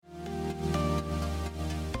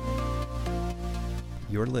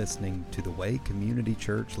You're listening to the Way Community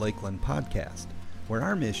Church Lakeland podcast, where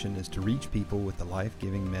our mission is to reach people with the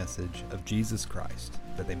life-giving message of Jesus Christ,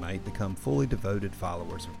 that they might become fully devoted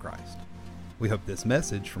followers of Christ. We hope this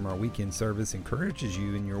message from our weekend service encourages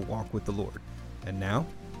you in your walk with the Lord. And now,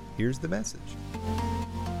 here's the message.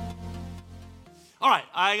 All right,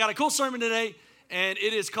 I got a cool sermon today, and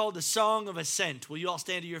it is called the Song of Ascent. Will you all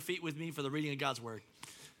stand to your feet with me for the reading of God's Word?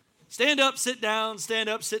 Stand up, sit down, stand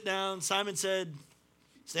up, sit down. Simon said,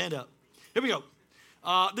 stand up. Here we go.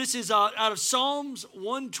 This is out of Psalms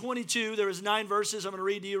 122. There is 9 verses. I'm going to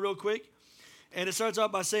read to you real quick. And it starts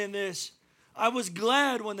off by saying this: I was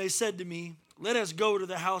glad when they said to me, let us go to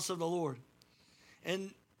the house of the Lord.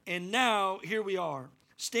 And now here we are,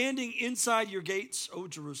 standing inside your gates, O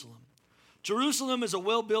Jerusalem. Jerusalem is a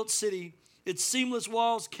well-built city. Its seamless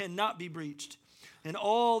walls cannot be breached. And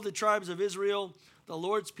all the tribes of Israel, the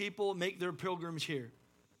Lord's people, make their pilgrims here.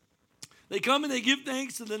 They come and they give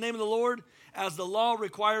thanks to the name of the Lord, as the law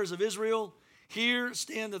requires of Israel. Here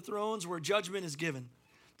stand the thrones where judgment is given,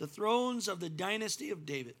 the thrones of the dynasty of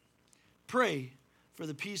David. Pray for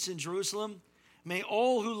the peace in Jerusalem. May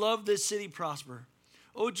all who love this city prosper.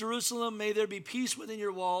 O Jerusalem, may there be peace within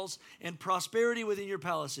your walls and prosperity within your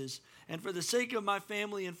palaces. And for the sake of my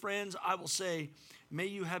family and friends, I will say, may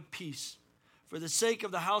you have peace. For the sake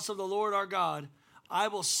of the house of the Lord our God, I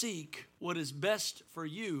will seek what is best for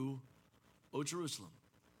you, O Jerusalem.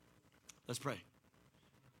 Let's pray.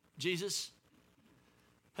 Jesus,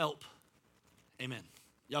 help. Amen.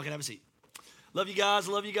 Y'all can have a seat. Love you guys,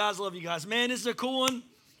 love you guys, love you guys. Man, this is a cool one.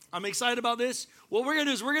 I'm excited about this. What we're going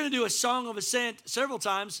to do is we're going to do a Song of Ascent several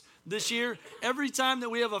times this year. Every time that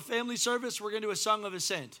we have a family service, we're going to do a Song of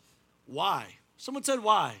Ascent. Why? Someone said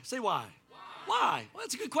why. Say why. Why? Well,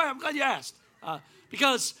 that's a good question. I'm glad you asked.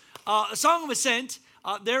 Because a Song of Ascent,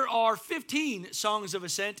 there are 15 songs of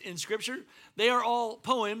ascent in Scripture. They are all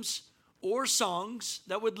poems or songs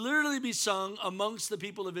that would literally be sung amongst the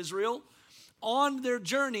people of Israel on their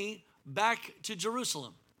journey back to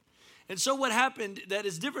Jerusalem. And so what happened that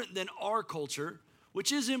is different than our culture,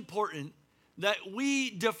 which is important, that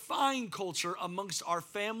we define culture amongst our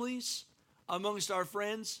families, amongst our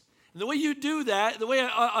friends. And the way you do that, the way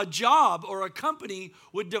a job or a company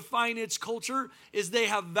would define its culture is they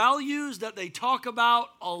have values that they talk about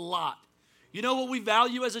a lot. You know what we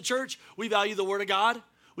value as a church? We value the Word of God.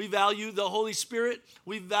 We value the Holy Spirit.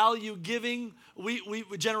 We value giving, we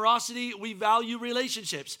generosity. We value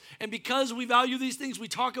relationships. And because we value these things, we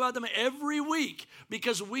talk about them every week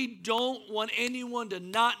because we don't want anyone to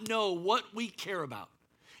not know what we care about.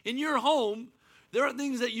 In your home, there are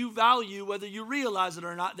things that you value, whether you realize it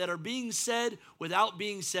or not, that are being said without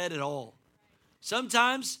being said at all.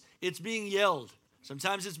 Sometimes it's being yelled.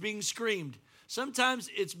 Sometimes it's being screamed. Sometimes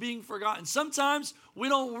it's being forgotten. Sometimes we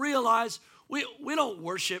don't realize we don't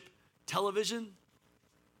worship television,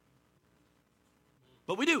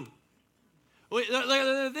 but we do.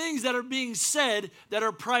 There are things that are being said that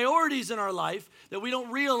are priorities in our life that we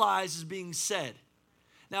don't realize is being said.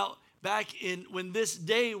 Now, back in when this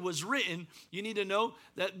day was written, you need to know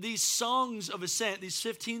that these songs of ascent, these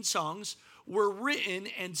 15 songs, were written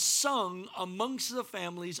and sung amongst the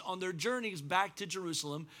families on their journeys back to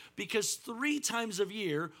Jerusalem, because 3 times a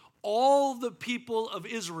year, all the people of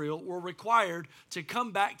Israel were required to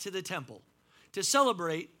come back to the temple to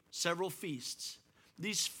celebrate several feasts.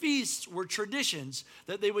 These feasts were traditions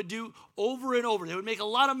that they would do over and over. They would make a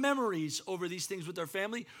lot of memories over these things with their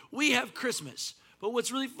family. We have Christmas. But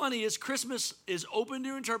what's really funny is Christmas is open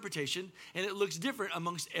to interpretation, and it looks different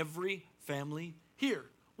amongst every family here.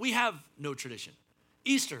 We have no tradition.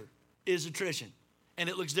 Easter is a tradition, and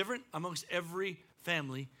it looks different amongst every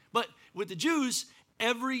family. But with the Jews,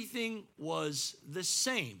 everything was the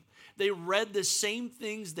same. They read the same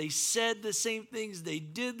things. They said the same things. They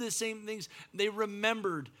did the same things. They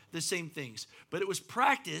remembered the same things. But it was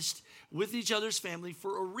practiced with each other's family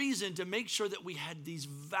for a reason, to make sure that we had these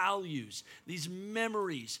values, these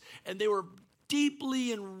memories, and they were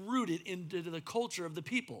deeply rooted into the culture of the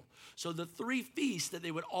people. So the 3 feasts that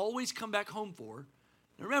they would always come back home for.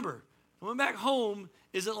 And remember, coming back home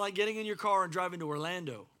isn't like getting in your car and driving to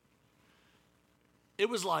Orlando. It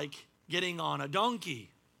was like getting on a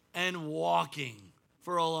donkey and walking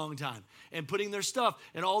for a long time and putting their stuff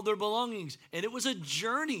and all their belongings. And it was a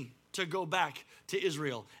journey to go back to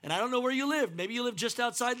Israel. And I don't know where you lived. Maybe you lived just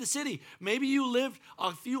outside the city. Maybe you lived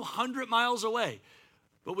a few hundred miles away.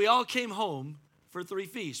 But we all came home for 3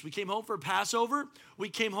 feasts. We came home for Passover. We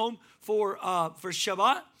came home for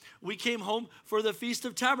Shabbat. We came home for the Feast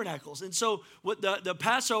of Tabernacles. And so what the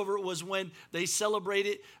Passover was when they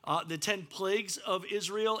celebrated the 10 plagues of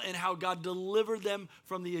Israel and how God delivered them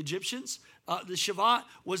from the Egyptians. The Shabbat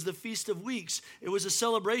was the Feast of Weeks. It was a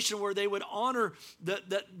celebration where they would honor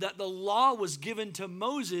that the law was given to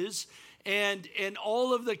Moses and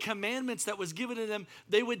all of the commandments that was given to them.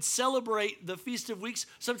 They would celebrate the Feast of Weeks.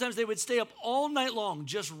 Sometimes they would stay up all night long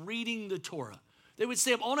just reading the Torah. They would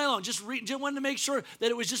stay up all night long, just wanted to make sure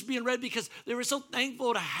that it was just being read because they were so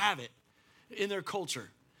thankful to have it in their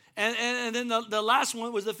culture. And then the last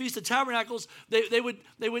one was the Feast of Tabernacles. They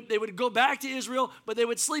would go back to Israel, but they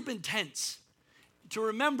would sleep in tents to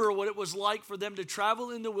remember what it was like for them to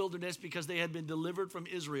travel in the wilderness because they had been delivered from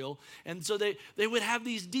Israel. And so they would have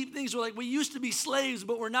these deep things where like, we used to be slaves,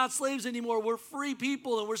 but we're not slaves anymore. We're free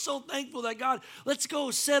people, and we're so thankful that God, let's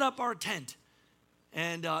go set up our tent.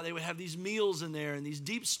 And they would have these meals in there and these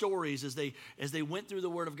deep stories as they went through the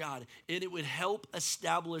Word of God. And it would help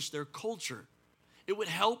establish their culture. It would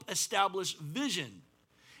help establish vision.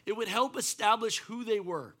 It would help establish who they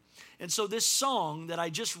were. And so this song that I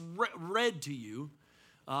just read to you,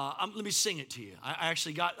 let me sing it to you.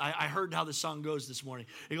 I heard how the song goes this morning.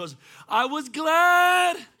 It goes, I was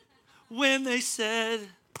glad when they said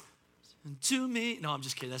to me. No, I'm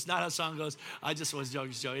just kidding. That's not how the song goes. I just was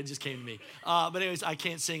joking. It just came to me. But anyways, I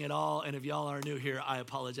can't sing at all. And if y'all are new here, I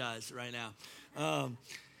apologize right now.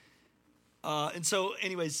 And so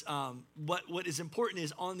anyways, what is important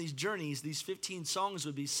is on these journeys, these 15 songs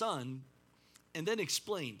would be sung and then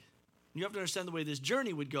explained. You have to understand the way this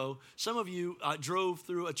journey would go. Some of you drove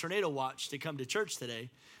through a tornado watch to come to church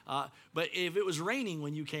today. But if it was raining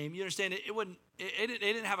when you came, you understand they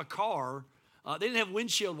didn't have a car. They didn't have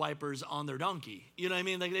windshield wipers on their donkey. You know what I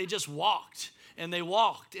mean? Like they just walked, and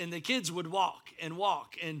the kids would walk, and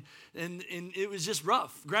it was just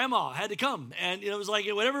rough. Grandma had to come, and it was like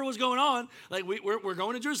whatever was going on, like we're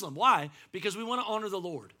going to Jerusalem. Why? Because we want to honor the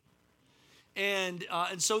Lord. And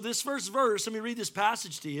so this first verse, let me read this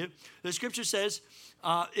passage to you. The scripture says,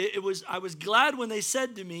 I was glad when they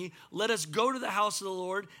said to me, let us go to the house of the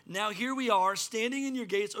Lord. Now here we are, standing in your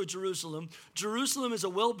gates, O Jerusalem. Jerusalem is a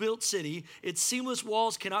well-built city. Its seamless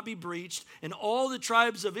walls cannot be breached. And all the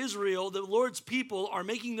tribes of Israel, the Lord's people, are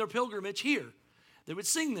making their pilgrimage here. They would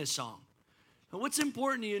sing this song. And what's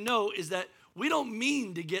important to know is that we don't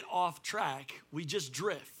mean to get off track. We just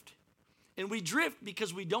drift. And we drift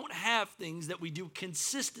because we don't have things that we do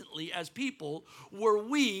consistently as people where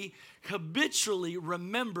we habitually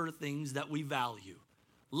remember things that we value,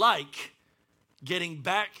 like getting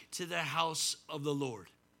back to the house of the Lord.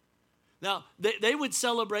 Now, they would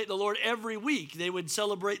celebrate the Lord every week. They would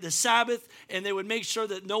celebrate the Sabbath, and they would make sure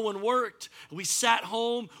that no one worked. We sat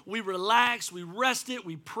home, we relaxed, we rested,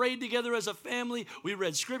 we prayed together as a family, we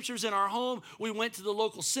read scriptures in our home, we went to the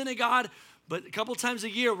local synagogue. But a couple times a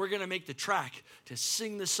year, we're going to make the track to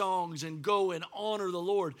sing the songs and go and honor the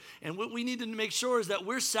Lord. And what we need to make sure is that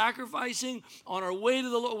we're sacrificing on our way to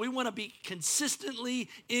the Lord. We want to be consistently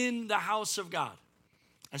in the house of God.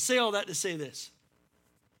 I say all that to say this.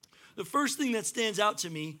 The first thing that stands out to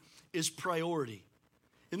me is priority.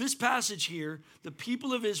 In this passage here, the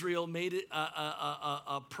people of Israel made it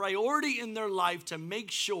a priority in their life to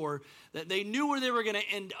make sure that they knew where they were going to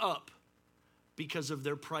end up. Because of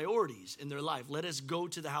their priorities in their life. Let us go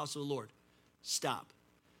to the house of the Lord. Stop.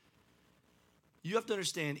 You have to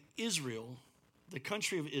understand Israel, the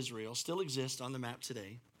country of Israel, still exists on the map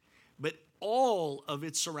today. But all of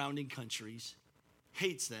its surrounding countries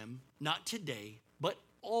hates them, not today, but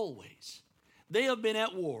always. They have been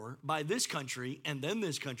at war by this country, and then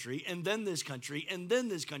this country, and then this country, and then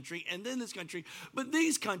this country, and then this country. But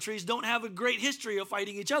these countries don't have a great history of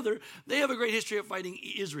fighting each other. They have a great history of fighting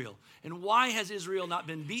Israel. And why has Israel not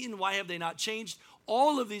been beaten? Why have they not changed?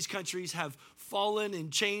 All of these countries have fallen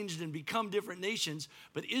and changed and become different nations,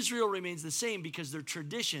 but Israel remains the same because their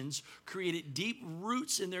traditions created deep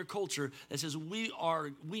roots in their culture that says we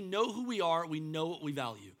know who we are, we know what we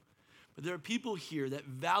value. But there are people here that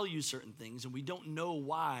value certain things, and we don't know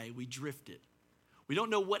why we drifted. We don't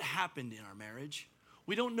know what happened in our marriage.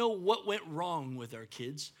 We don't know what went wrong with our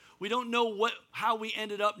kids. We don't know how we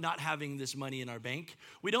ended up not having this money in our bank.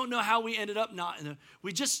 We don't know how we ended up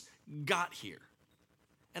we just got here.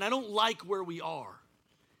 And I don't like where we are.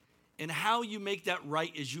 And how you make that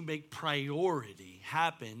right is you make priority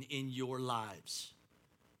happen in your lives.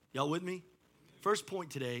 Y'all with me? First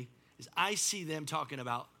point today is I see them talking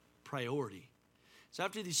about priority. So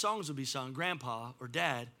after these songs would be sung, grandpa or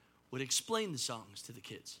dad would explain the songs to the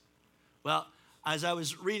kids. Well, as I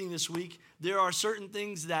was reading this week, there are certain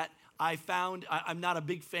things that I'm not a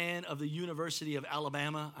big fan of the University of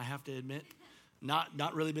Alabama, I have to admit.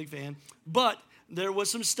 Not really a big fan. But there was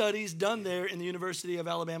some studies done there in the University of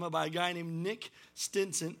Alabama by a guy named Nick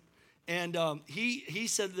Stinson. And he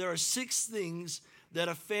said there are 6 things that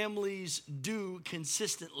a families do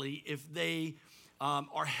consistently if they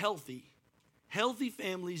are healthy. Healthy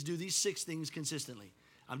families do these 6 things consistently.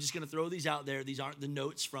 I'm just going to throw these out there. These aren't the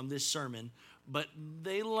notes from this sermon, but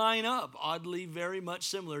they line up oddly very much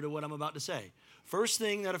similar to what I'm about to say. First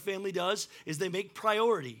thing that a family does is they make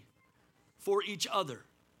priority for each other.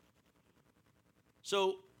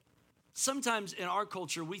 So sometimes in our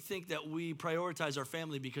culture, we think that we prioritize our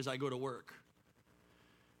family because I go to work.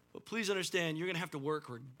 But please understand, you're going to have to work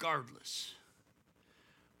regardless.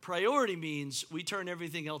 Priority means we turn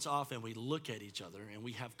everything else off and we look at each other and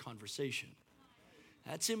we have conversation.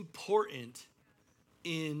 That's important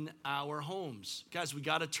in our homes. Guys, we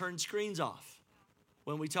got to turn screens off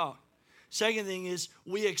when we talk. Second thing is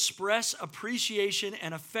we express appreciation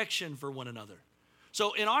and affection for one another.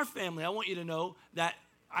 So in our family, I want you to know that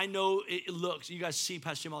I know it looks, you guys see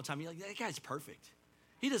Pastor Jim all the time. You're like, that guy's perfect.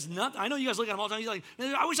 He does nothing. I know you guys look at him all the time. He's like,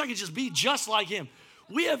 I wish I could just be just like him.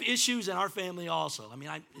 We have issues in our family also. I mean,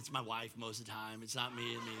 it's my wife most of the time. It's not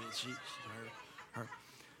me and me. It's her.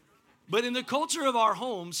 But in the culture of our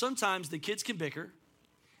home, sometimes the kids can bicker,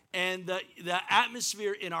 and the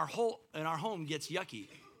atmosphere in our home gets yucky.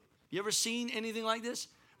 You ever seen anything like this?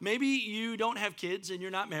 Maybe you don't have kids and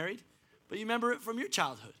you're not married, but you remember it from your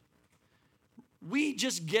childhood. We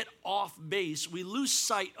just get off base. We lose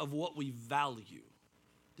sight of what we value.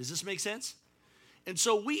 Does this make sense? And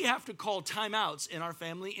so we have to call timeouts in our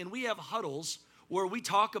family, and we have huddles where we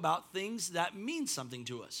talk about things that mean something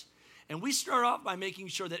to us. And we start off by making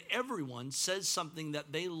sure that everyone says something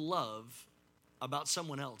that they love about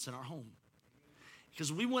someone else in our home.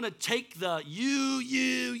 Because we want to take the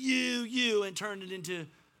you, and turn it into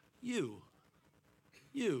you.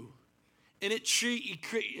 And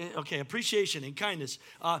appreciation and kindness.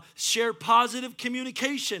 Share positive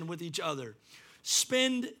communication with each other.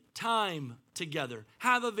 Spend time together.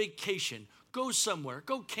 Have a vacation. Go somewhere.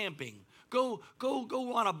 Go camping. Go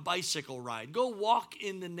on a bicycle ride. Go walk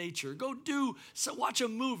in the nature. Watch a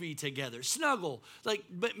movie together. Snuggle.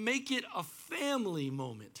 But make it a family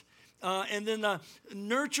moment. And then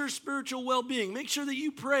nurture spiritual well-being. Make sure that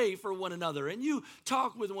you pray for one another and you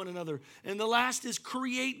talk with one another. And the last is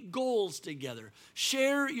create goals together.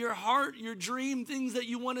 Share your heart, your dream, things that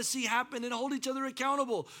you want to see happen, and hold each other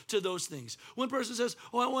accountable to those things. One person says,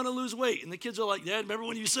 I want to lose weight. And the kids are like, Dad, remember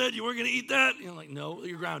when you said you weren't going to eat that? And I'm like, no,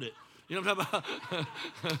 you're grounded. You know what I'm talking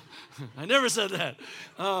about? I never said that.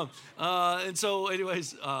 And so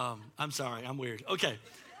anyways, I'm sorry. I'm weird. Okay,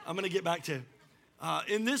 I'm going to get back to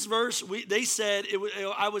in this verse, they said,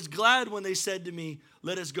 I was glad when they said to me,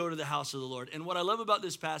 let us go to the house of the Lord. And what I love about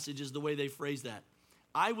this passage is the way they phrase that.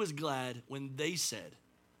 I was glad when they said,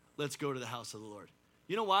 let's go to the house of the Lord.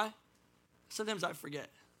 You know why? Sometimes I forget.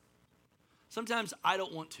 Sometimes I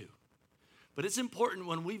don't want to. But it's important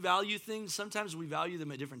when we value things, sometimes we value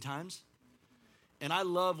them at different times. And I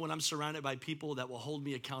love when I'm surrounded by people that will hold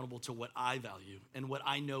me accountable to what I value and what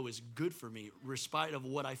I know is good for me, despite of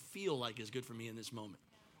what I feel like is good for me in this moment.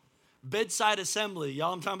 Bedside assembly,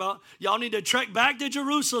 y'all I'm talking about? Y'all need to trek back to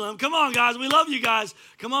Jerusalem. Come on, guys. We love you guys.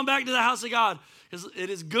 Come on back to the house of God, because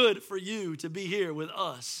it is good for you to be here with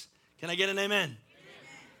us. Can I get an amen? Amen.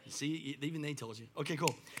 See, even they told you. Okay,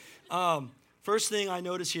 cool. First thing I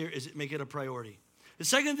notice here is make it a priority. The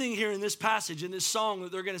second thing here in this passage, in this song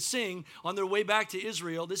that they're going to sing on their way back to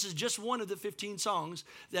Israel, this is just one of the 15 songs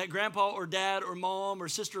that grandpa or dad or mom or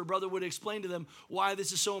sister or brother would explain to them why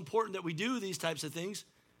this is so important that we do these types of things,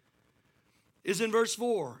 is in verse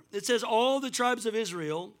 4. It says, all the tribes of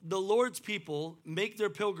Israel, the Lord's people, make their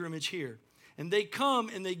pilgrimage here. And they come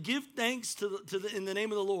and they give thanks in the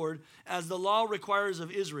name of the Lord as the law requires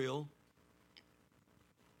of Israel.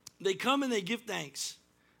 They come and they give thanks.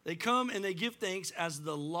 They come and they give thanks as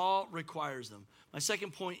the law requires them. My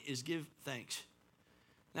second point is give thanks.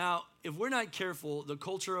 Now, if we're not careful, the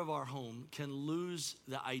culture of our home can lose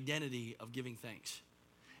the identity of giving thanks.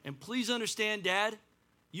 And please understand, Dad,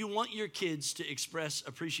 you want your kids to express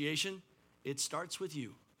appreciation. It starts with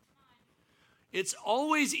you. It's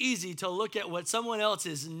always easy to look at what someone else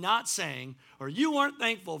is not saying, or you weren't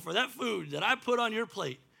thankful for that food that I put on your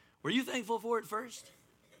plate. Were you thankful for it first?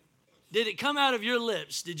 Did it come out of your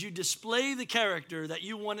lips? Did you display the character that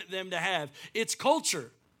you wanted them to have? It's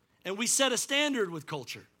culture, and we set a standard with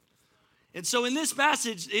culture. And so in this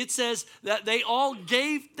passage, it says that they all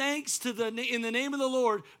gave thanks in the name of the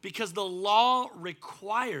Lord because the law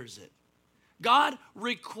requires it. God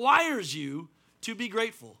requires you to be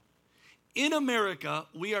grateful. In America,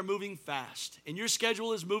 we are moving fast, and your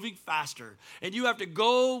schedule is moving faster, and you have to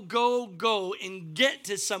go, and get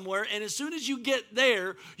to somewhere, and as soon as you get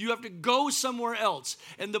there, you have to go somewhere else.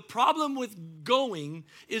 And the problem with going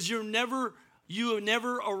is you never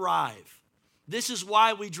arrive. This is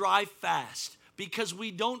why we drive fast, because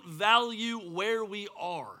we don't value where we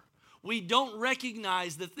are. We don't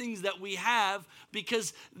recognize the things that we have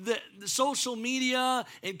because the social media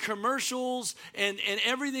and commercials and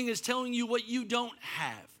everything is telling you what you don't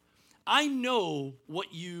have. I know what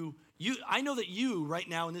I know that you right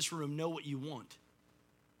now in this room know what you want.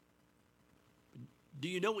 Do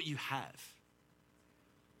you know what you have?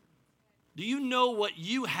 Do you know what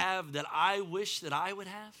you have that I wish that I would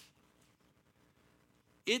have?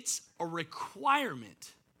 It's a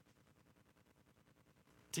requirement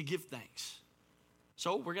to give thanks.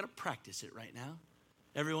 So we're going to practice it right now.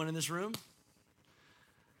 Everyone in this room,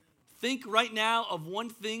 think right now of one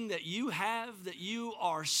thing that you have that you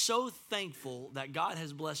are so thankful that God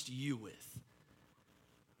has blessed you with.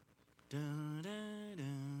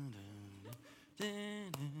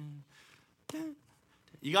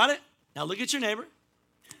 You got it? Now look at your neighbor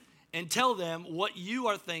and tell them what you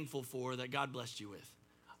are thankful for that God blessed you with.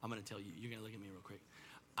 I'm going to tell you. You're going to look at me real quick.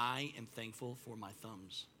 I am thankful for my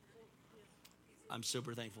thumbs. I'm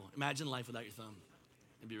super thankful. Imagine life without your thumb.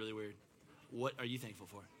 It'd be really weird. What are you thankful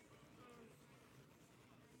for?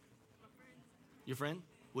 Your friend?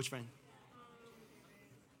 Which friend?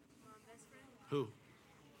 My best friend. Who?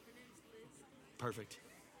 Her name's Liz. Perfect.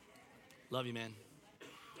 Love you, man.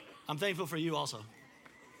 I'm thankful for you also.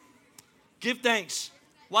 Give thanks.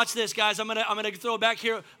 Watch this, guys. I'm gonna throw it back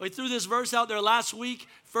here. We threw this verse out there last week.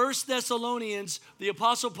 1 Thessalonians, the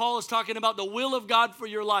Apostle Paul is talking about the will of God for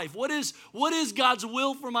your life. What is God's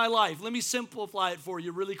will for my life? Let me simplify it for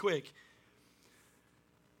you really quick.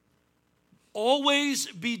 Always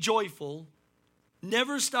be joyful.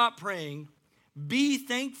 Never stop praying. Be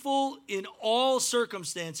thankful in all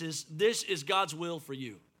circumstances. This is God's will for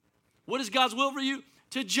you. What is God's will for you?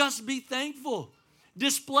 To just be thankful.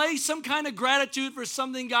 Display some kind of gratitude for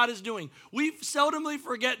something God is doing. We seldomly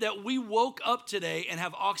forget that we woke up today and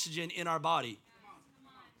have oxygen in our body.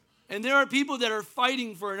 And there are people that are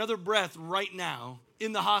fighting for another breath right now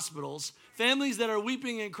in the hospitals. Families that are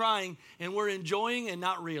weeping and crying, and we're enjoying and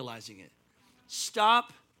not realizing it.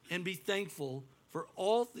 Stop and be thankful for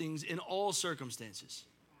all things in all circumstances.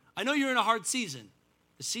 I know you're in a hard season.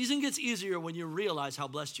 The season gets easier when you realize how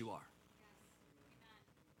blessed you are.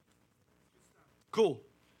 Cool.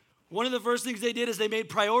 One of the first things they did is they made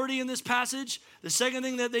priority in this passage. The second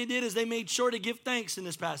thing that they did is they made sure to give thanks in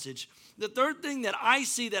this passage. The third thing that I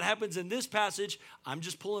see that happens in this passage, I'm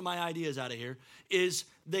just pulling my ideas out of here, is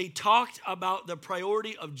they talked about the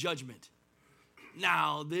priority of judgment.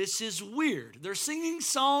 Now, this is weird. They're singing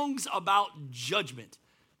songs about judgment.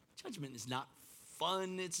 Judgment is not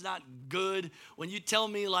fun. It's not good. When you tell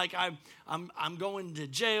me like I'm going to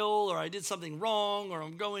jail or I did something wrong or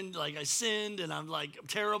I'm going like I sinned and I'm like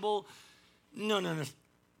terrible. No.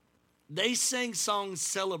 They sang songs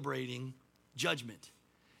celebrating judgment.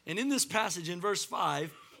 And in this passage in verse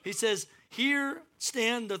 5, he says, "Here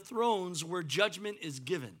stand the thrones where judgment is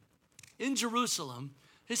given." In Jerusalem,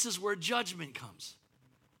 this is where judgment comes.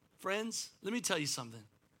 Friends, let me tell you something.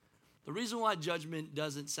 The reason why judgment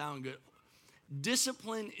doesn't sound good,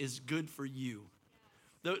 discipline is good for you.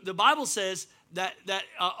 The Bible says that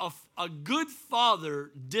a good father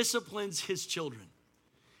disciplines his children.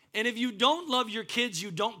 And if you don't love your kids, you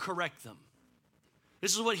don't correct them.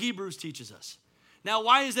 This is what Hebrews teaches us. Now,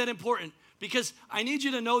 why is that important? Because I need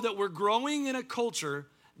you to know that we're growing in a culture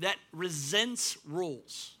that resents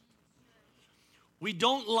rules. We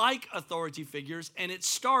don't like authority figures, and it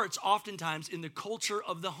starts oftentimes in the culture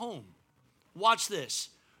of the home. Watch this.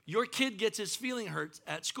 Your kid gets his feeling hurt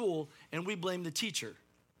at school, and we blame the teacher.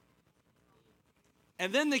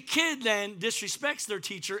 And then the kid then disrespects their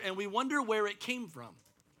teacher, and we wonder where it came from.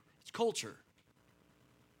 It's culture.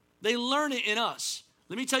 They learn it in us.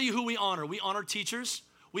 Let me tell you who we honor. We honor teachers.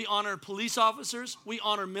 We honor police officers. We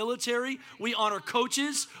honor military. We honor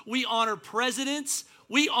coaches. We honor presidents.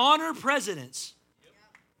 We honor presidents.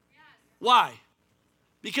 Why?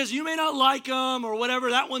 Because you may not like them or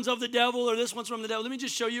whatever. That one's of the devil or this one's from the devil. Let me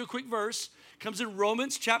just show you a quick verse. It comes in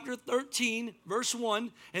Romans chapter 13, verse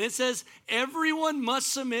 1. And it says, everyone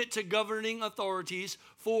must submit to governing authorities,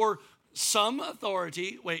 for some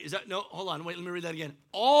authority. Wait, is that? No, hold on. Wait, let me read that again.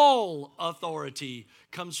 All authority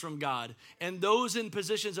comes from God. And those in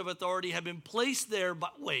positions of authority have been placed there.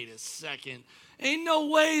 But wait a second. Ain't no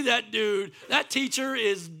way that teacher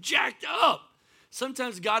is jacked up.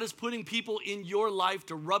 Sometimes God is putting people in your life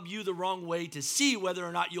to rub you the wrong way to see whether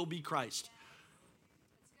or not you'll be Christ.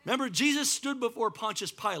 Remember, Jesus stood before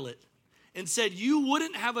Pontius Pilate and said, you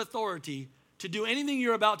wouldn't have authority to do anything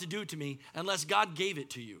you're about to do to me unless God gave it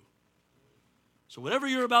to you. So whatever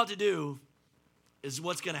you're about to do is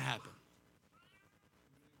what's going to happen.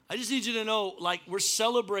 I just need you to know, like, we're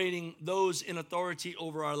celebrating those in authority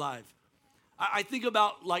over our life. I think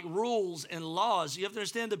about, like, rules and laws. You have to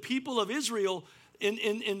understand the people of Israel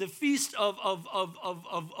in the Feast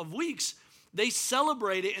of Weeks, they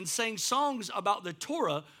celebrated and sang songs about the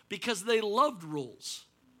Torah because they loved rules.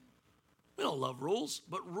 We don't love rules,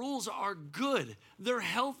 but rules are good. They're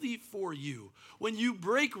healthy for you. When you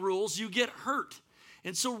break rules, you get hurt.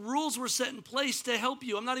 And so rules were set in place to help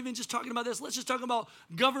you. I'm not even just talking about this. Let's just talk about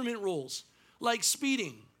government rules, like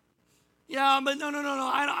speeding. Yeah, but no.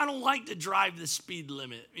 I don't like to drive the speed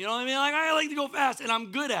limit. You know what I mean? Like, I like to go fast, and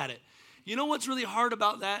I'm good at it. You know what's really hard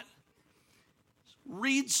about that?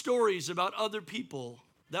 Read stories about other people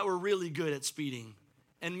that were really good at speeding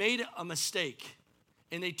and made a mistake,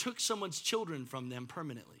 and they took someone's children from them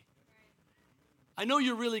permanently. I know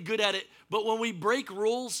you're really good at it, but when we break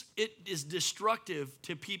rules, it is destructive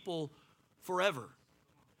to people forever.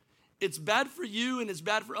 It's bad for you and it's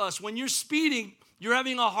bad for us. When you're speeding, you're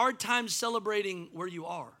having a hard time celebrating where you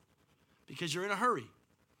are because you're in a hurry.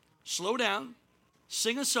 Slow down,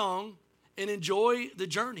 sing a song, and enjoy the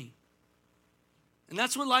journey. And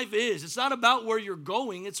that's what life is. It's not about where you're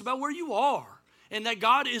going. It's about where you are. And that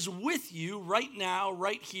God is with you right now,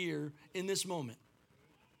 right here, in this moment.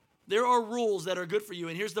 There are rules that are good for you.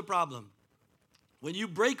 And here's the problem. When you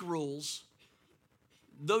break rules,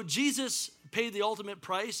 though Jesus paid the ultimate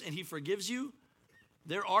price and he forgives you,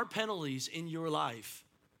 there are penalties in your life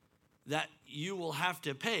that you will have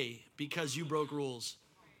to pay because you broke rules.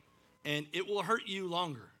 And it will hurt you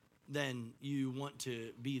longer than you want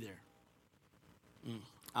to be there.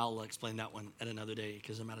 I'll explain that one at another day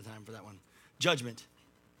because I'm out of time for that one. Judgment.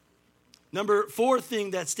 Number 4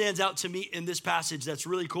 thing that stands out to me in this passage that's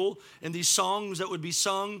really cool, and these songs that would be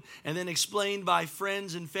sung and then explained by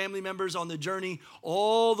friends and family members on the journey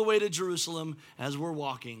all the way to Jerusalem as we're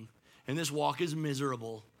walking. And this walk is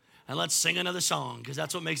miserable. And let's sing another song because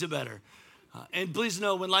that's what makes it better. And please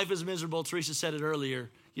know, when life is miserable, Teresa said it earlier,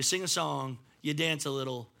 you sing a song, you dance a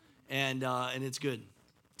little, and it's good.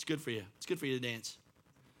 It's good for you. It's good for you to dance.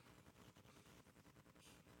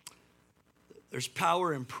 There's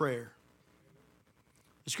power in prayer.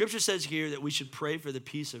 The scripture says here that we should pray for the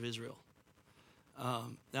peace of Israel.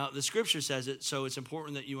 Now, the scripture says it, so it's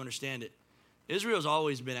important that you understand it. Israel's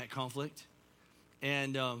always been at conflict,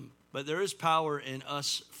 but there is power in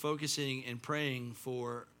us focusing and praying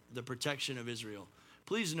for the protection of Israel.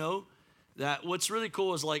 Please know that what's really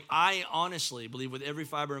cool is, like, I honestly believe with every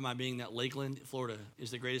fiber of my being that Lakeland, Florida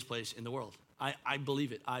is the greatest place in the world. I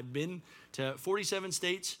believe it. I've been to 47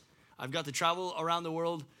 states. I've got to travel around the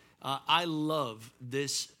world. I love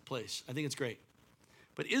this place. I think it's great.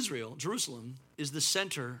 But Israel, Jerusalem, is the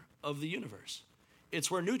center of the universe. It's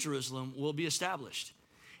where New Jerusalem will be established.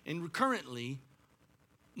 And currently,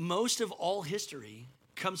 most of all history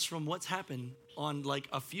comes from what's happened on like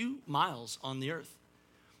a few miles on the earth.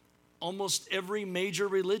 Almost every major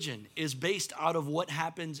religion is based out of what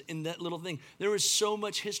happens in that little thing. There is so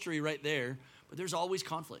much history right there, but there's always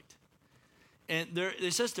conflict. And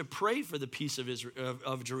it says to pray for the peace of Israel,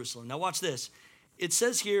 of Jerusalem. Now watch this. It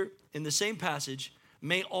says here in the same passage,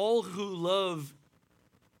 may all who love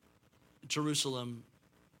Jerusalem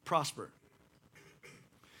prosper.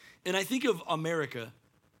 And I think of America.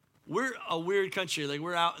 We're a weird country. Like,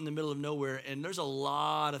 we're out in the middle of nowhere, and there's a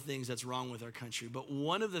lot of things that's wrong with our country. But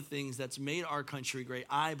one of the things that's made our country great,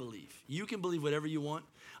 I believe, you can believe whatever you want.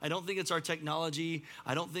 I don't think it's our technology.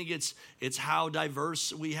 I don't think it's how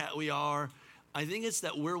diverse we are. I think it's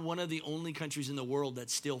that we're one of the only countries in the world that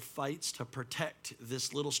still fights to protect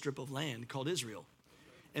this little strip of land called Israel.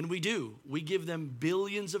 And we do. We give them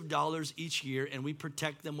billions of dollars each year, and we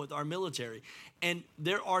protect them with our military. And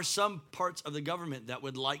there are some parts of the government that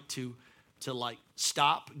would like to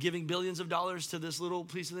stop giving billions of dollars to this little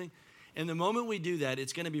piece of thing. And the moment we do that,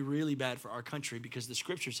 it's going to be really bad for our country because the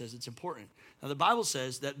scripture says it's important. Now, the Bible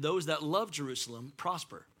says that those that love Jerusalem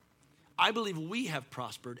prosper. I believe we have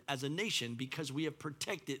prospered as a nation because we have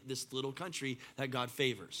protected this little country that God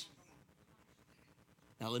favors.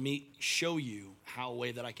 Now, let me show you a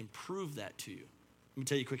way that I can prove that to you. Let me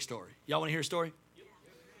tell you a quick story. Y'all want to hear a story?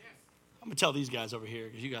 I'm going to tell these guys over here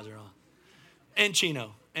because you guys are on. And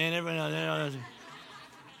Chino. And everyone else.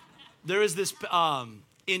 There is this,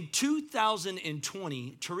 In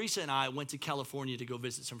 2020, Teresa and I went to California to go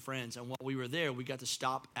visit some friends, and while we were there, we got to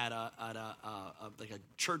stop at a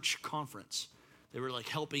church conference. They were like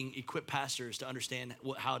helping equip pastors to understand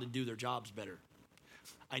how to do their jobs better.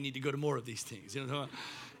 I need to go to more of these things, you know.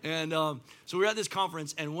 And so we were at this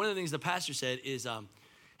conference, and one of the things the pastor said is,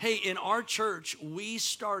 "Hey, in our church, we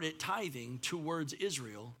started tithing towards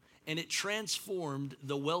Israel, and it transformed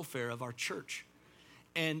the welfare of our church."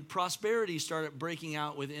 And prosperity started breaking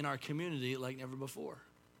out within our community like never before.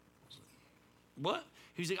 What?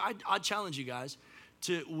 He's like, I challenge you guys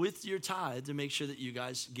to, with your tithe, to make sure that you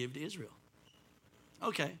guys give to Israel.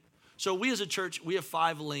 Okay. So we as a church, we have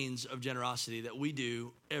 5 lanes of generosity that we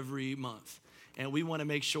do every month. And we want to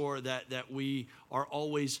make sure that we are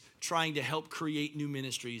always trying to help create new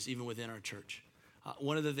ministries even within our church.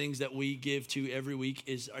 One of the things that we give to every week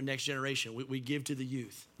is our next generation. We give to the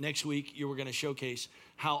youth. Next week, we're going to showcase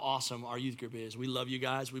how awesome our youth group is. We love you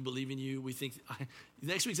guys. We believe in you. We think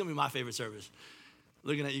next week's going to be my favorite service.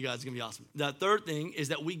 Looking at you guys is going to be awesome. The third thing is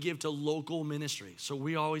that we give to local ministry. So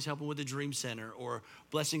we always help them with the Dream Center or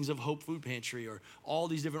Blessings of Hope Food Pantry or all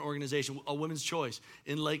these different organizations, a Women's Choice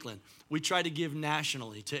in Lakeland. We try to give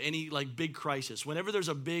nationally to any like big crisis. Whenever there's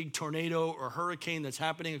a big tornado or hurricane that's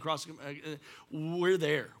happening across, we're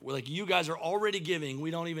there. We're like, you guys are already giving. We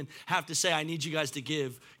don't even have to say, I need you guys to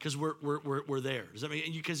give because we're there. Does that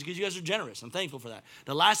mean, because you guys are generous. I'm thankful for that.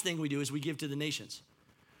 The last thing we do is we give to the nations.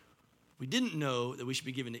 We didn't know that we should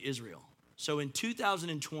be giving to Israel. So in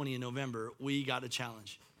 2020, in November, we got a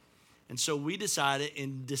challenge. And so we decided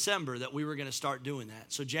in December that we were going to start doing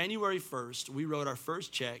that. So January 1st, we wrote our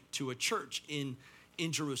first check to a church in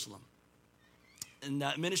Jerusalem. And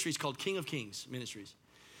that ministry is called King of Kings Ministries.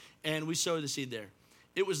 And we sowed the seed there.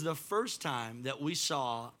 It was the first time that we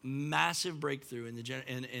saw massive breakthrough in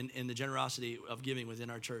the generosity of giving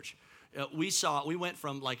within our church. We went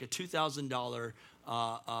from like a $2,000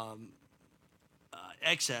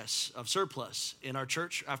 excess of surplus in our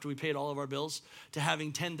church after we paid all of our bills to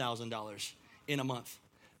having $10,000 in a month.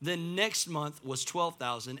 The next month was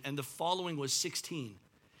 $12,000 and the following was $16,000.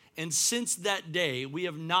 And since that day, we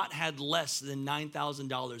have not had less than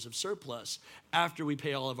 $9,000 of surplus after we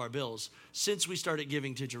pay all of our bills since we started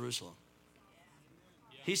giving to Jerusalem.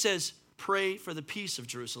 He says, pray for the peace of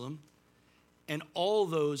Jerusalem, and all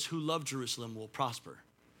those who love Jerusalem will prosper.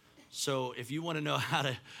 So if you want to know how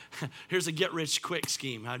to, here's a get-rich-quick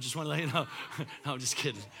scheme. I just want to let you know. No, I'm just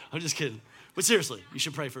kidding. But seriously, you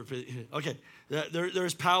should pray for, okay.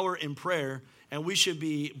 There's power in prayer, and we should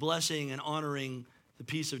be blessing and honoring the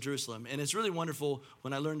peace of Jerusalem. And it's really wonderful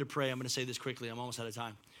when I learned to pray. I'm going to say this quickly. I'm almost out of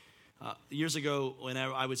time. Years ago, when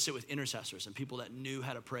I would sit with intercessors and people that knew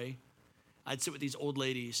how to pray, I'd sit with these old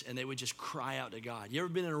ladies, and they would just cry out to God. You ever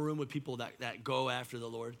been in a room with people that go after the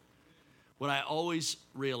Lord? What I always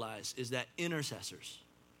realize is that intercessors,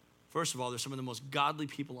 first of all, they're some of the most godly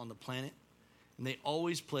people on the planet, and they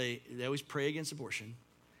always pray against abortion,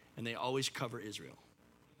 and they always cover Israel.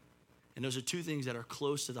 And those are two things that are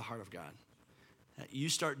close to the heart of God. That you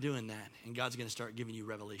start doing that, and God's going to start giving you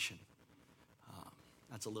revelation.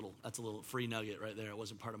 That's a little free nugget right there. It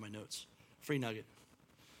wasn't part of my notes. Free nugget.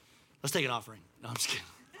 Let's take an offering. No, I'm just kidding.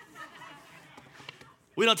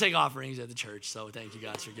 We don't take offerings at the church, so thank you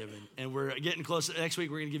guys for giving. And we're getting close. Next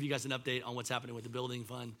week, we're going to give you guys an update on what's happening with the building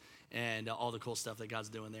fund and all the cool stuff that God's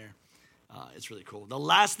doing there. It's really cool. The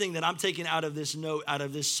last thing that I'm taking out of this note, out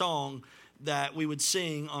of this song that we would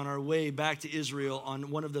sing on our way back to Israel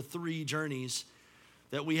on one of the 3 journeys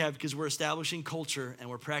that we have, because we're establishing culture and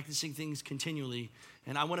we're practicing things continually.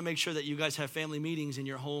 And I want to make sure that you guys have family meetings in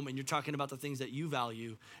your home and you're talking about the things that you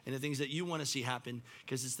value and the things that you want to see happen,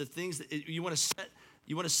 because it's the things that you want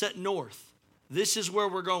to set north. This is where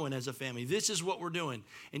we're going as a family. This is what we're doing.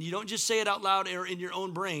 And you don't just say it out loud or in your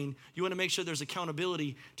own brain. You want to make sure there's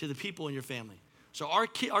accountability to the people in your family. So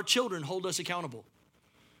our children hold us accountable.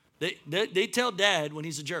 They tell dad when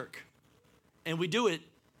he's a jerk. And we do it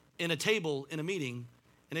in a table, in a meeting.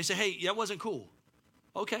 And they say, hey, that wasn't cool.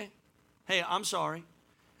 Okay. Hey, I'm sorry.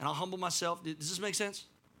 And I'll humble myself. Does this make sense?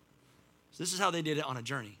 So this is how they did it on a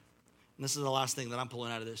journey. And this is the last thing that I'm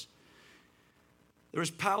pulling out of this. There is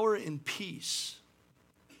power in peace.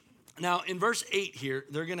 Now, in verse 8 here,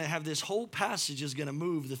 they're going to have this whole passage is going to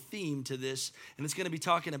move the theme to this, and it's going to be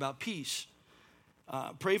talking about peace.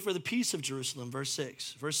 Pray for the peace of Jerusalem, verse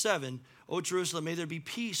 6. Verse 7, O Jerusalem, may there be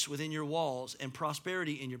peace within your walls and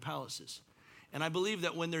prosperity in your palaces. And I believe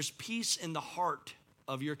that when there's peace in the heart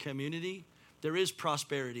of your community, there is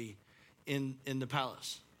prosperity in the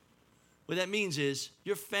palace. What that means is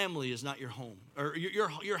your family is not your home, or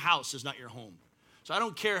your house is not your home. So I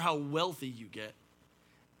don't care how wealthy you get.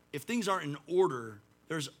 If things aren't in order,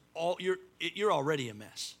 you're already a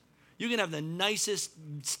mess. You can have the nicest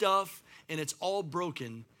stuff and it's all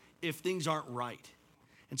broken if things aren't right.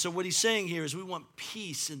 And so what he's saying here is we want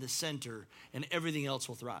peace in the center and everything else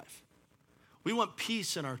will thrive. We want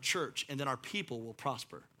peace in our church and then our people will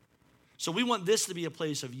prosper. So we want this to be a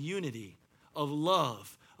place of unity, of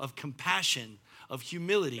love, of compassion, of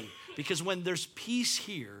humility, because when there's peace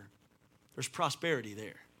here, there's prosperity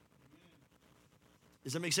there.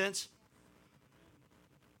 Does that make sense?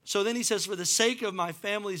 So then he says, for the sake of my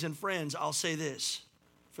families and friends, I'll say this.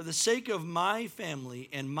 For the sake of my family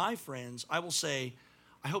and my friends, I will say,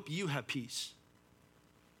 I hope you have peace.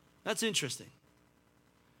 That's interesting.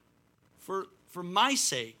 For my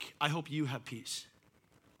sake, I hope you have peace.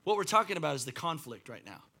 What we're talking about is the conflict right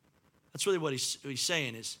now. That's really what he's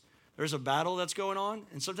saying is there's a battle that's going on,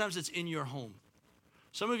 and sometimes it's in your home.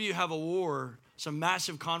 Some of you have a war, some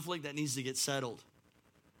massive conflict that needs to get settled.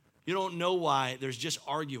 You don't know why. There's just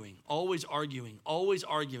arguing, always arguing, always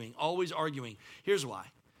arguing, always arguing. Here's why.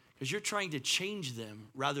 Because you're trying to change them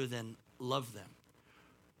rather than love them.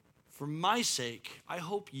 For my sake, I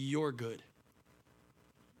hope you're good.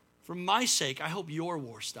 For my sake, I hope your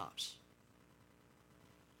war stops.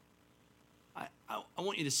 I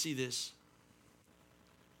want you to see this.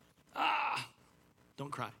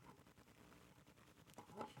 Don't cry.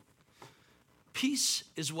 Peace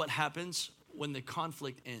is what happens when the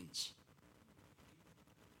conflict ends.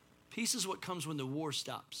 Peace is what comes when the war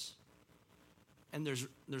stops. And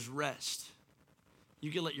there's rest.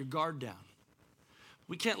 You can let your guard down.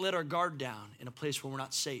 We can't let our guard down in a place where we're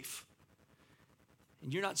not safe.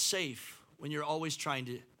 And you're not safe when you're always trying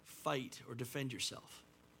to fight or defend yourself.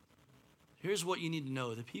 Here's what you need to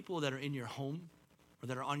know. The people that are in your home or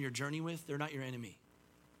that are on your journey with, they're not your enemy.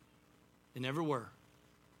 They never were.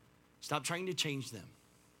 Stop trying to change them.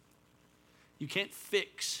 You can't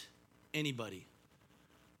fix anybody.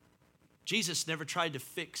 Jesus never tried to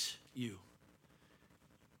fix you.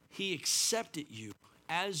 He accepted you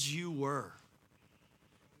as you were.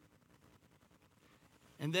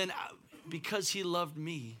 And then because he loved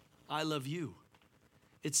me, I love you.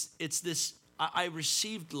 It's this, I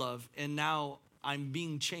received love and now I'm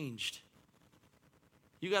being changed.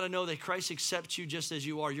 You got to know that Christ accepts you just as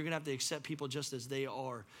you are. You're going to have to accept people just as they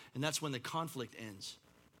are. And that's when the conflict ends.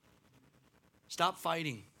 Stop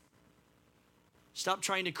fighting. Stop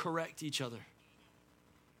trying to correct each other.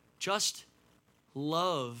 Just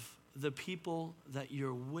love the people that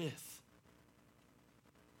you're with.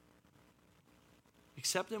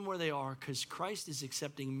 Accept them where they are because Christ is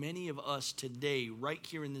accepting many of us today, right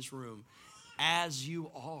here in this room, as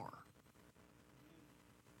you are.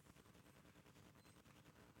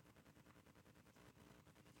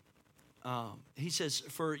 He says,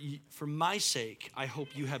 for my sake, I hope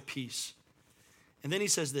you have peace. And then he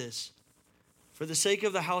says this, for the sake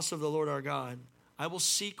of the house of the Lord our God, I will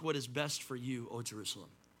seek what is best for you, O Jerusalem.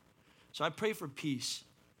 So I pray for peace.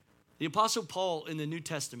 The Apostle Paul in the New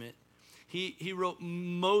Testament, he wrote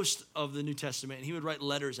most of the New Testament, and he would write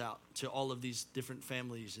letters out to all of these different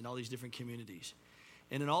families and all these different communities.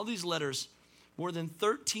 And in all these letters, more than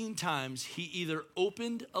 13 times, he either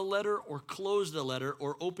opened a letter or closed a letter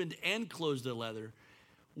or opened and closed a letter,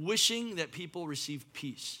 wishing that people receive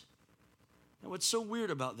peace. And what's so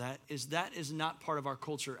weird about that is not part of our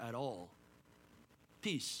culture at all.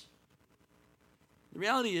 Peace. The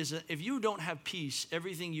reality is that if you don't have peace,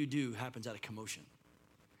 everything you do happens out of commotion.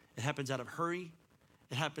 It happens out of hurry.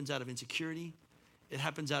 It happens out of insecurity. It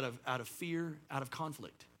happens out of fear, out of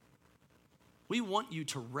conflict. We want you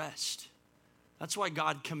to rest. That's why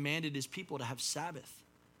God commanded his people to have Sabbath.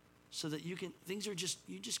 So that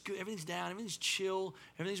everything's down, everything's chill,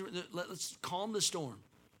 let's calm the storm.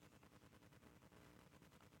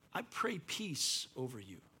 I pray peace over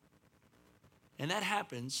you. And that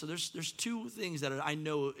happens, so there's two things that I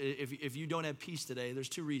know if you don't have peace today, there's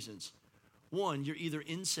two reasons. One, you're either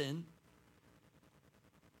in sin,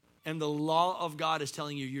 and the law of God is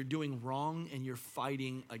telling you you're doing wrong and you're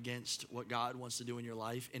fighting against what God wants to do in your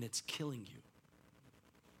life, and it's killing you.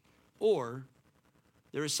 Or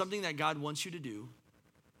there is something that God wants you to do,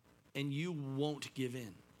 and you won't give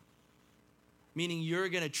in. Meaning you're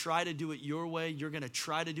going to try to do it your way. You're going to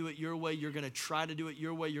try to do it your way. You're going to try to do it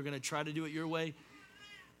your way. You're going to try to do it your way.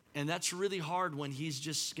 And that's really hard when he's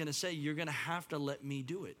just going to say, you're going to have to let me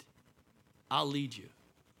do it. I'll lead you.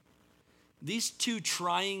 These two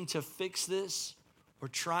trying to fix this or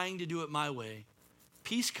trying to do it my way,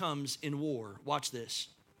 peace comes in war. Watch this.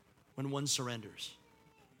 When one surrenders.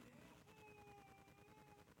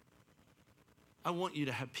 I want you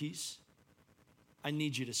to have peace. I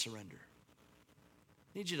need you to surrender.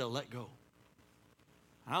 I need you to let go.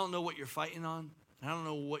 I don't know what you're fighting on. I don't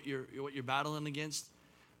know what you're battling against,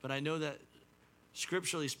 but I know that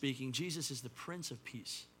scripturally speaking, Jesus is the Prince of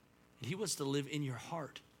Peace. And he wants to live in your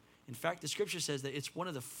heart. In fact, the scripture says that it's one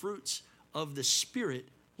of the fruits of the Spirit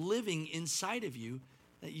living inside of you,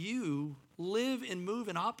 that you live and move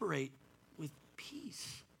and operate with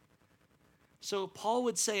peace. So Paul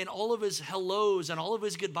would say in all of his hellos and all of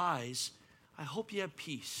his goodbyes, I hope you have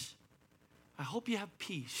peace. I hope you have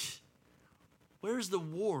peace. Where's the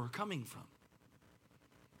war coming from?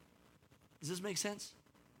 Does this make sense?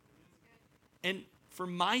 And for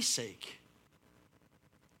my sake,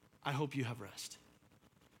 I hope you have rest.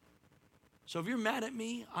 So if you're mad at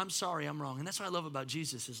me, I'm sorry, I'm wrong. And that's what I love about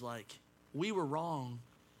Jesus is like, we were wrong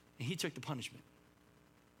and he took the punishment.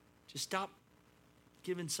 Just stop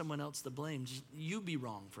giving someone else the blame. Just you be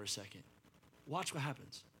wrong for a second. Watch what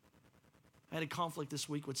happens. I had a conflict this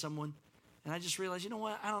week with someone and I just realized, you know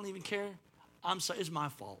what? I don't even care. I'm sorry, it's my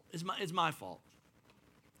fault. It's my fault.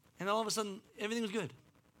 And then all of a sudden, everything was good.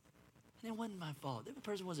 And it wasn't my fault. The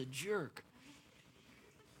person was a jerk.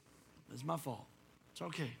 It's my fault. It's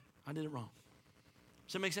okay. I did it wrong.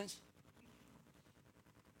 Does that make sense?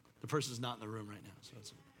 The person's not in the room right now. So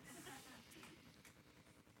it's,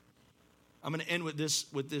 I'm going to end with this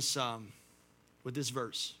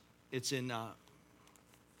verse. It's in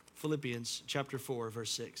Philippians chapter 4,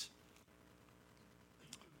 verse 6.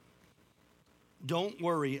 Don't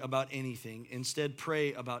worry about anything. Instead,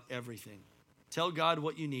 pray about everything. Tell God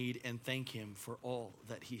what you need and thank him for all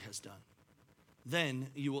that he has done. Then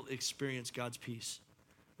you will experience God's peace,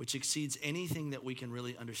 which exceeds anything that we can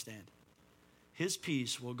really understand. His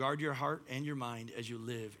peace will guard your heart and your mind as you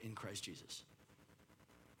live in Christ Jesus.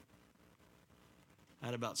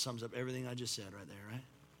 That about sums up everything I just said right there, right?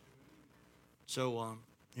 So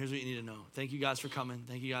here's what you need to know. Thank you guys for coming.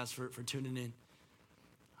 Thank you guys for tuning in.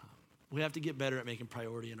 We have to get better at making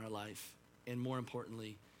priority in our life. And more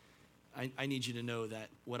importantly, I need you to know that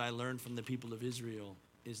what I learned from the people of Israel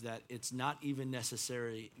is that it's not even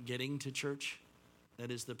necessary getting to church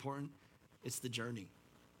that is the important. It's the journey.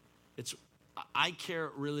 I care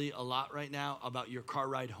really a lot right now about your car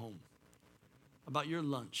ride home, about your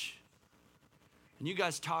lunch, and you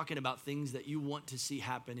guys talking about things that you want to see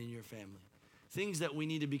happen in your family, things that we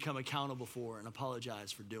need to become accountable for and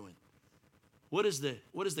apologize for doing. What is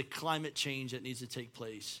the climate change that needs to take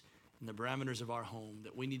place in the parameters of our home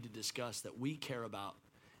that we need to discuss, that we care about,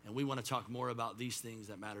 and we want to talk more about these things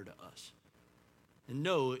that matter to us. And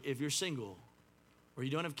know if you're single or you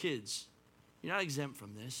don't have kids, you're not exempt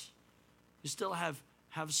from this. You still have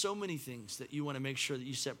so many things that you want to make sure that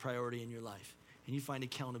you set priority in your life and you find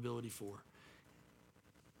accountability for.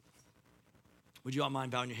 Would you all mind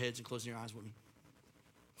bowing your heads and closing your eyes with me?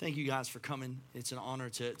 Thank you guys for coming. It's an honor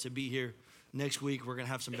to be here. Next week, we're going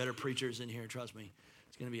to have some better preachers in here. Trust me.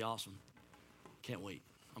 It's going to be awesome. Can't wait.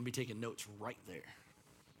 I'm going to be taking notes right there.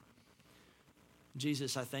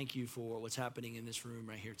 Jesus, I thank you for what's happening in this room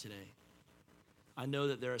right here today. I know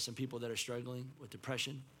that there are some people that are struggling with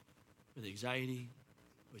depression, with anxiety,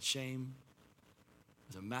 with shame,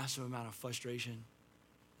 with a massive amount of frustration,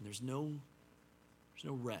 and there's no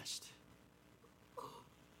rest.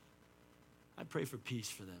 I pray for peace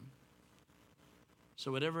for them.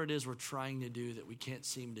 So whatever it is we're trying to do that we can't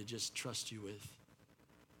seem to just trust you with,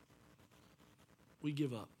 we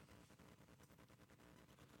give up.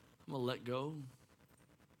 I'm going to let go.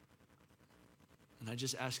 And I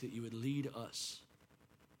just ask that you would lead us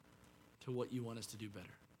to what you want us to do better.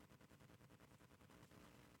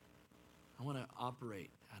 I want to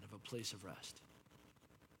operate out of a place of rest.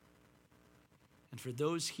 And for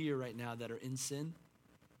those here right now that are in sin,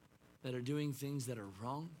 that are doing things that are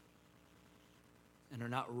wrong and are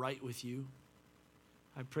not right with you,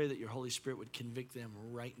 I pray that your Holy Spirit would convict them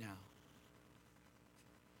right now.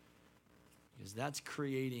 Because that's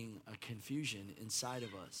creating a confusion inside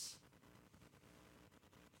of us.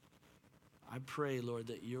 I pray, Lord,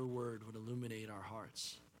 that your word would illuminate our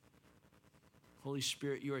hearts. Holy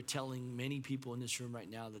Spirit, you are telling many people in this room right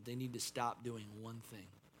now that they need to stop doing one thing.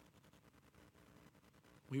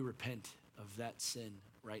 We repent of that sin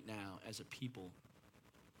right now as a people.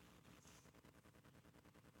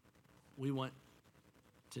 We want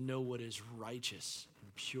to know what is righteous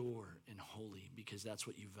and pure and holy because that's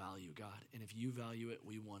what you value, God. And if you value it,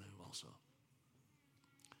 we want to also.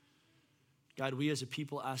 God, we as a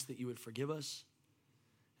people ask that you would forgive us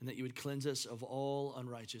and that you would cleanse us of all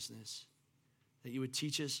unrighteousness, that you would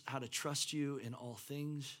teach us how to trust you in all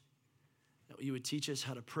things, that you would teach us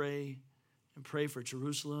how to pray and pray for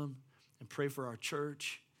Jerusalem and pray for our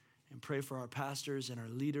church and pray for our pastors and our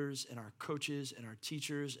leaders and our coaches and our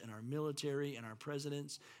teachers and our military and our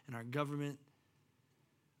presidents and our government.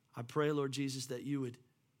 I pray, Lord Jesus, that you would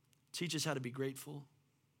teach us how to be grateful,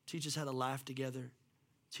 teach us how to laugh together,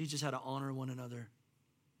 teach us how to honor one another,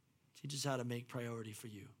 teach us how to make priority for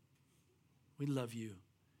you. We love you,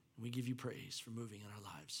 and we give you praise for moving in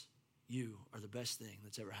our lives. You are the best thing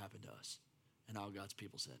that's ever happened to us. And all God's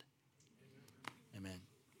people said, amen.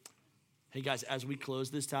 Hey guys, as we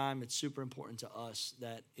close this time, it's super important to us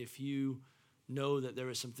that if you know that there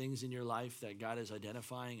are some things in your life that God is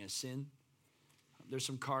identifying as sin, there's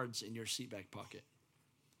some cards in your seat back pocket.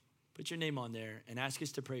 Put your name on there and ask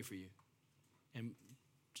us to pray for you. And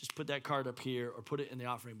just put that card up here or put it in the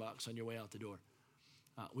offering box on your way out the door.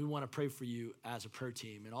 We want to pray for you as a prayer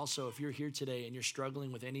team. And also, if you're here today and you're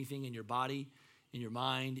struggling with anything in your body, in your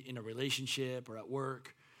mind, in a relationship, or at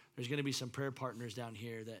work, there's going to be some prayer partners down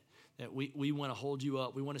here that we want to hold you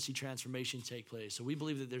up. We want to see transformation take place. So we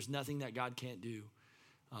believe that there's nothing that God can't do,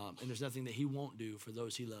 and there's nothing that he won't do for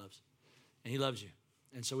those he loves. And he loves you.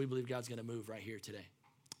 And so we believe God's going to move right here today.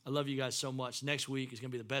 I love you guys so much. Next week is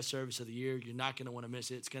going to be the best service of the year. You're not going to want to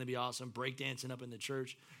miss it. It's going to be awesome. Breakdancing up in the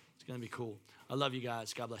church. It's going to be cool. I love you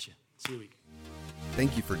guys. God bless you. See you week.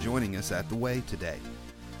 Thank you for joining us at The Way today.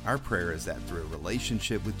 Our prayer is that through a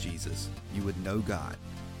relationship with Jesus, you would know God,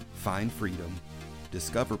 find freedom,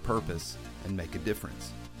 discover purpose, and make a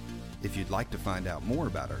difference. If you'd like to find out more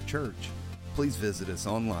about our church, please visit us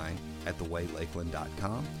online at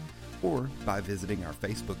thewaylakeland.com or by visiting our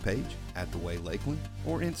Facebook page at The Way Lakeland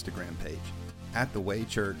or Instagram page at The Way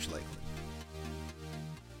Church Lakeland.